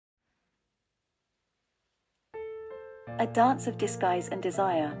A Dance of Disguise and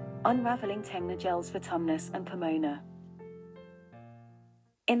Desire, Unraveling Tengnagel's Vertumnus and Pomona.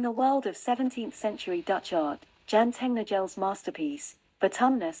 In the world of 17th century Dutch art, Jan Tengnagel's masterpiece,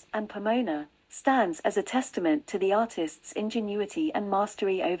 Vertumnus and Pomona, stands as a testament to the artist's ingenuity and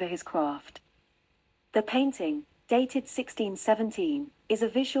mastery over his craft. The painting, dated 1617, is a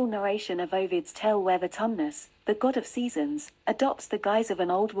visual narration of Ovid's tale where Vertumnus, the god of seasons, adopts the guise of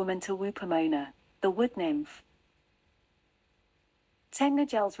an old woman to woo Pomona, the wood nymph.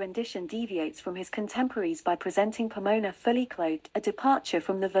 Tengnagel's rendition deviates from his contemporaries by presenting Pomona fully clothed, a departure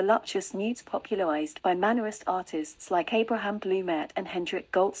from the voluptuous nudes popularized by Mannerist artists like Abraham Bloemaert and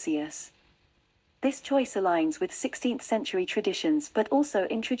Hendrick Goltzius. This choice aligns with 16th century traditions but also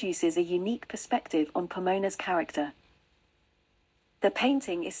introduces a unique perspective on Pomona's character. The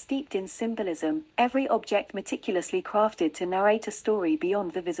painting is steeped in symbolism, every object meticulously crafted to narrate a story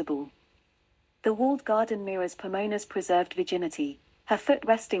beyond the visible. The walled garden mirrors Pomona's preserved virginity. Her foot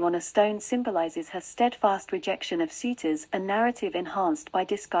resting on a stone symbolizes her steadfast rejection of suitors, a narrative enhanced by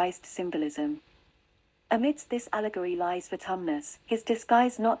disguised symbolism. Amidst this allegory lies Vertumnus, his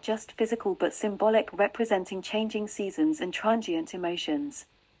disguise not just physical but symbolic, representing changing seasons and transient emotions.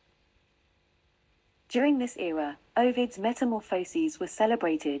 During this era, Ovid's Metamorphoses was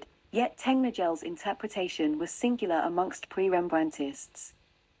celebrated, yet Tengnagel's interpretation was singular amongst Pre-Rembrandtists.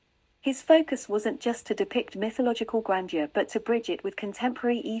 His focus wasn't just to depict mythological grandeur but to bridge it with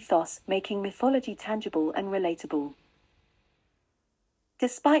contemporary ethos, making mythology tangible and relatable.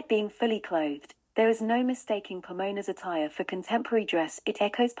 Despite being fully clothed, there is no mistaking Pomona's attire for contemporary dress. It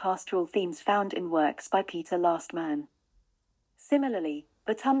echoes pastoral themes found in works by Peter Lastman. Similarly,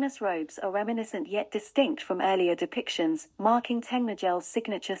 Vertumnus robes are reminiscent yet distinct from earlier depictions, marking Tengnagel's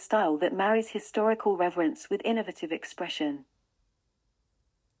signature style that marries historical reverence with innovative expression.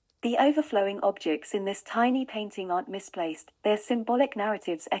 The overflowing objects in this tiny painting aren't misplaced, their symbolic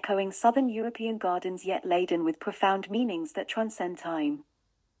narratives echoing southern European gardens yet laden with profound meanings that transcend time.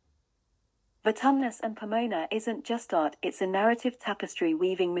 Vertumnus and Pomona isn't just art, it's a narrative tapestry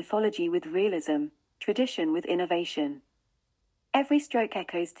weaving mythology with realism, tradition with innovation. Every stroke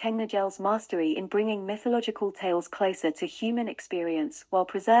echoes Tengnagel's mastery in bringing mythological tales closer to human experience while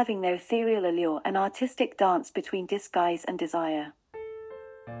preserving their ethereal allure, an artistic dance between disguise and desire.